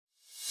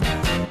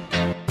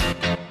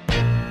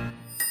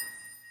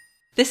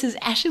This is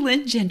Ashley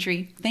Lynn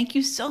Gentry. Thank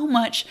you so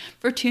much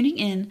for tuning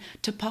in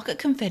to Pocket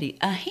Confetti,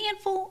 a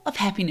handful of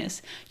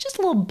happiness. Just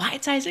a little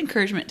bite-sized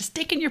encouragement to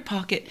stick in your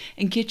pocket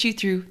and get you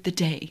through the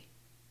day.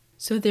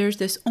 So there's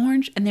this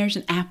orange and there's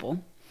an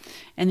apple.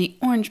 And the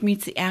orange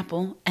meets the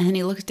apple and then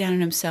he looks down at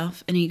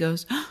himself and he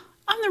goes, oh,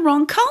 I'm the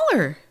wrong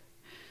color.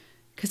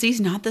 Because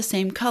he's not the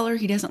same color.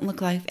 He doesn't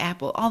look like the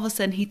apple. All of a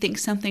sudden he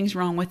thinks something's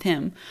wrong with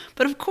him.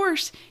 But of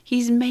course,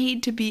 he's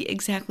made to be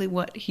exactly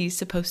what he's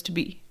supposed to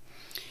be.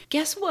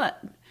 Guess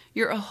what?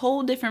 You're a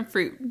whole different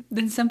fruit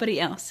than somebody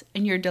else,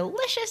 and you're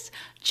delicious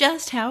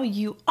just how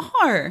you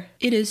are.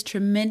 It is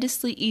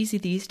tremendously easy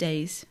these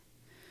days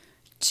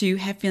to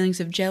have feelings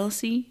of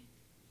jealousy,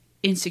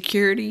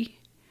 insecurity,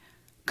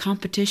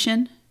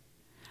 competition,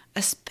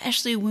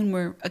 especially when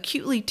we're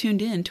acutely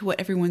tuned in to what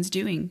everyone's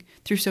doing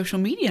through social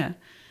media.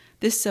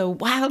 This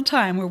wild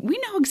time where we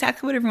know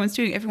exactly what everyone's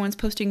doing. Everyone's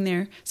posting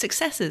their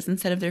successes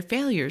instead of their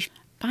failures.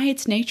 By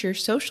its nature,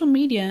 social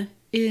media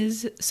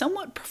is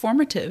somewhat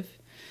performative.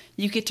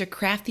 You get to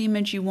craft the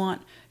image you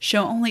want,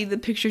 show only the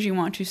pictures you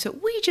want to, so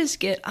we just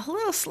get a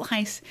little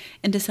slice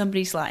into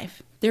somebody's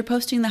life. They're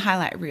posting the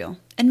highlight reel,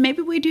 and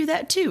maybe we do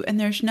that too, and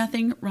there's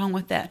nothing wrong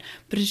with that,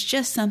 but it's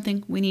just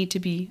something we need to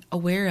be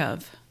aware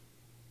of.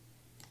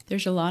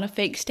 There's a lot of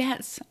fake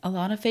stats, a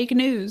lot of fake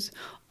news,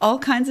 all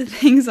kinds of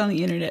things on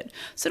the internet,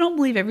 so don't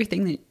believe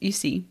everything that you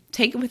see.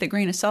 Take it with a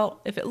grain of salt.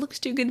 If it looks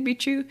too good to be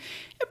true,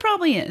 it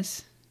probably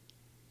is.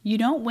 You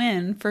don't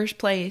win first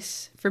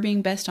place for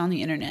being best on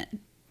the internet.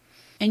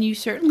 And you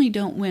certainly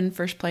don't win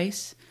first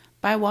place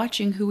by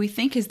watching who we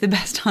think is the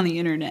best on the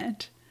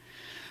internet.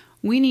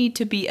 We need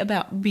to be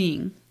about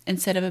being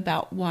instead of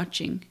about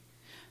watching.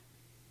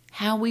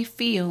 How we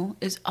feel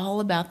is all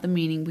about the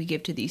meaning we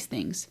give to these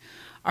things.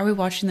 Are we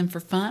watching them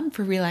for fun,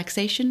 for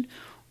relaxation,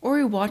 or are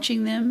we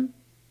watching them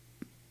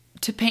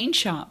to pain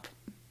shop?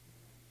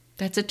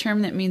 That's a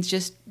term that means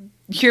just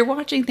you're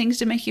watching things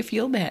to make you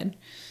feel bad.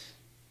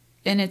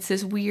 And it's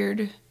this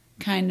weird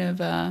kind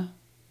of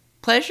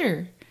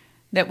pleasure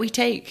that we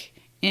take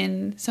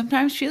in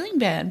sometimes feeling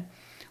bad.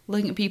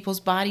 Looking at people's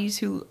bodies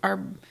who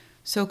are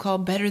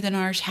so-called better than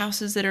ours,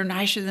 houses that are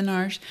nicer than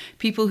ours,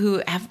 people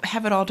who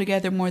have it all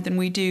together more than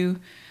we do.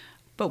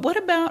 But what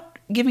about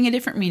giving a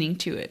different meaning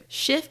to it?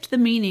 Shift the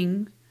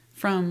meaning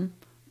from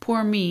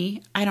poor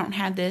me, I don't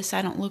have this,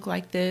 I don't look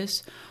like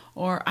this,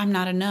 or I'm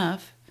not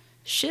enough.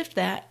 Shift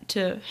that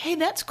to, hey,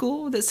 that's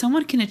cool that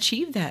someone can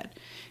achieve that.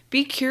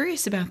 Be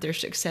curious about their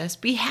success.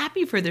 Be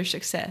happy for their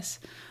success.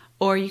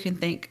 Or you can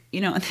think,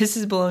 this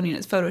is baloney and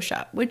it's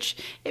Photoshop, which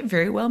it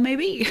very well may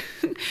be.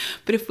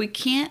 But if we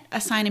can't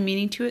assign a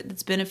meaning to it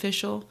that's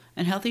beneficial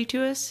and healthy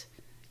to us,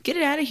 get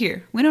it out of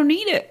here. We don't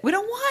need it. We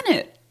don't want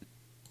it.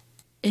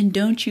 And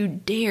don't you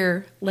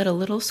dare let a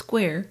little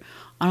square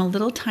on a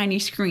little tiny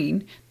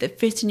screen that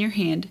fits in your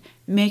hand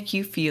make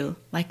you feel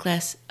like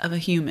less of a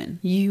human.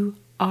 You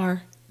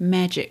are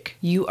magic.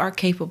 You are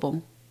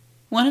capable.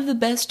 One of the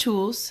best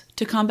tools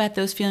to combat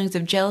those feelings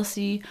of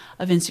jealousy,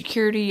 of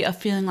insecurity, of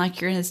feeling like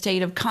you're in a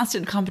state of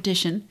constant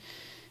competition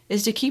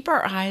is to keep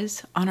our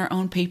eyes on our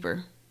own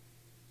paper.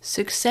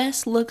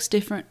 Success looks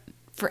different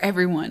for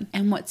everyone,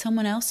 and what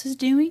someone else is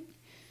doing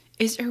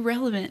is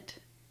irrelevant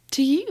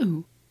to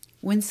you.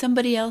 When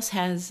somebody else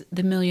has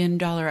the $1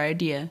 million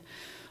idea,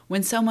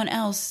 when someone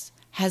else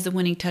has the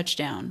winning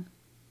touchdown,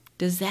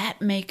 does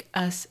that make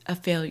us a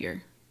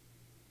failure?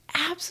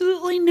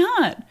 Absolutely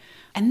not.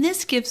 And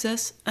this gives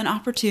us an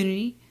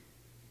opportunity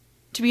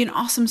to be an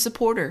awesome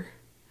supporter,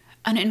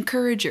 an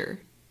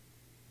encourager.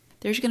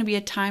 There's going to be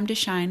a time to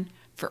shine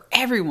for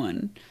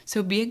everyone.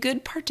 So be a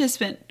good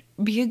participant,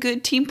 be a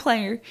good team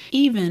player,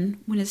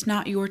 even when it's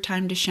not your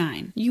time to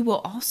shine. You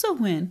will also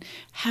win.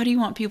 How do you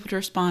want people to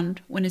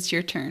respond when it's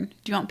your turn?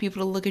 Do you want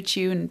people to look at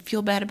you and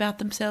feel bad about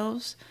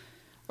themselves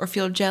or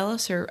feel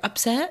jealous or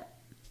upset?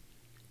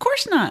 Of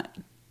course not.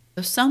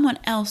 If someone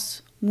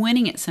else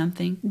winning at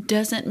something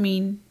doesn't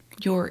mean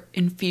you're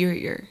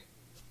inferior.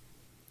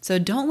 So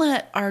don't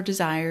let our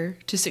desire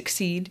to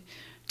succeed,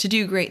 to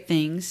do great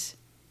things,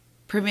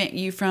 prevent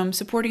you from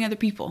supporting other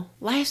people.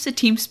 Life's a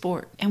team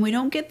sport, and we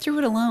don't get through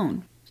it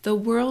alone. The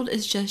world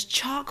is just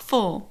chock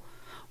full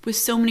with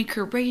so many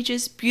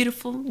courageous,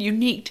 beautiful,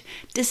 unique,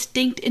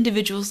 distinct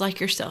individuals like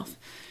yourself.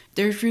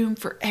 There's room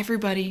for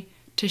everybody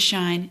to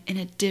shine in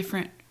a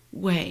different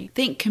way.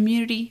 Think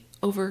community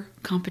over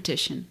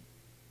competition.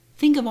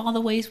 Think of all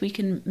the ways we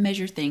can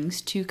measure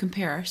things to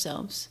compare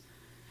ourselves.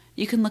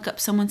 You can look up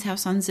someone's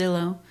house on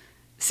Zillow,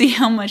 see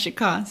how much it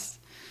costs.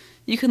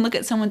 You can look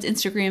at someone's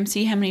Instagram,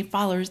 see how many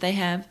followers they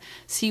have,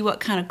 see what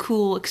kind of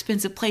cool,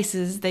 expensive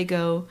places they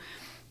go.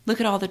 Look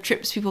at all the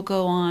trips people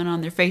go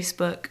on their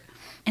Facebook.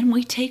 And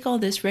we take all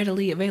this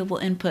readily available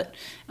input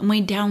and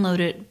we download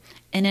it.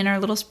 And in our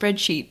little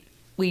spreadsheet,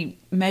 we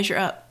measure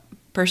up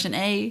person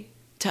A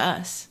to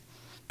us,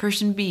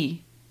 person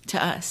B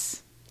to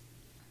us.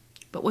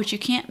 But what you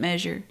can't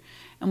measure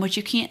and what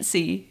you can't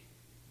see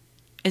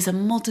is a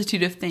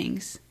multitude of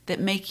things that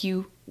make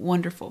you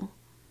wonderful.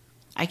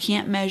 I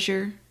can't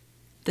measure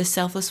the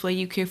selfless way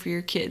you care for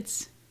your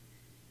kids.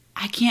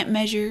 I can't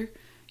measure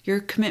your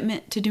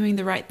commitment to doing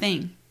the right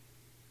thing.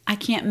 I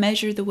can't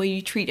measure the way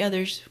you treat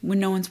others when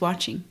no one's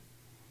watching.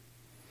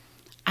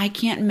 I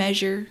can't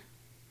measure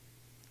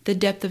the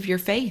depth of your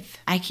faith.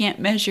 I can't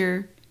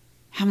measure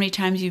how many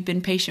times you've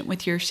been patient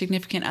with your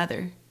significant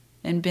other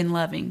and been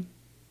loving.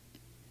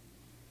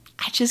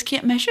 I just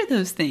can't measure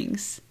those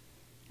things.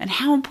 And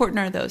how important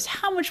are those?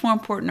 How much more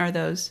important are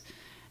those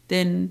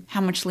than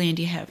how much land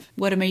you have?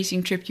 What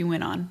amazing trip you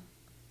went on?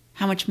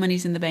 How much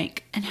money's in the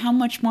bank? And how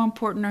much more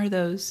important are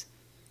those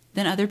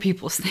than other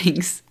people's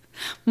things?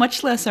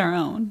 Much less our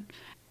own.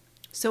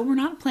 So we're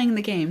not playing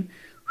the game.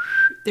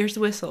 There's the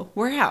whistle.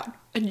 We're out.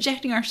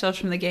 Ejecting ourselves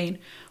from the game.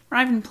 We're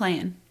not even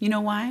playing. You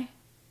know why?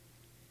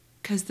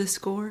 Because the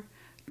score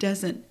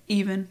doesn't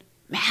even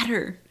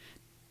matter.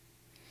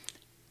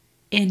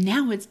 And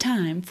now it's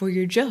time for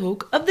your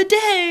joke of the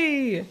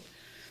day.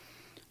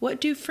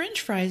 What do French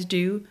fries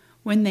do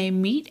when they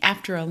meet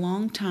after a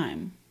long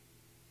time?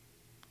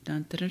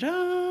 Dun, da, da,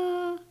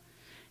 da.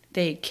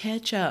 They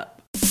catch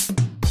up.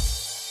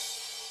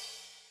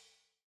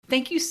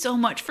 Thank you so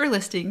much for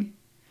listening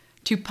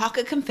to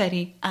Pocket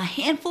Confetti, a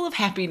handful of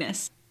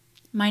happiness.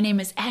 My name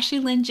is Ashley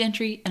Lynn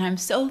Gentry, and I'm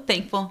so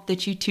thankful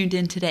that you tuned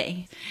in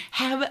today.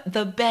 Have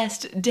the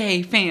best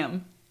day,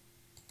 fam.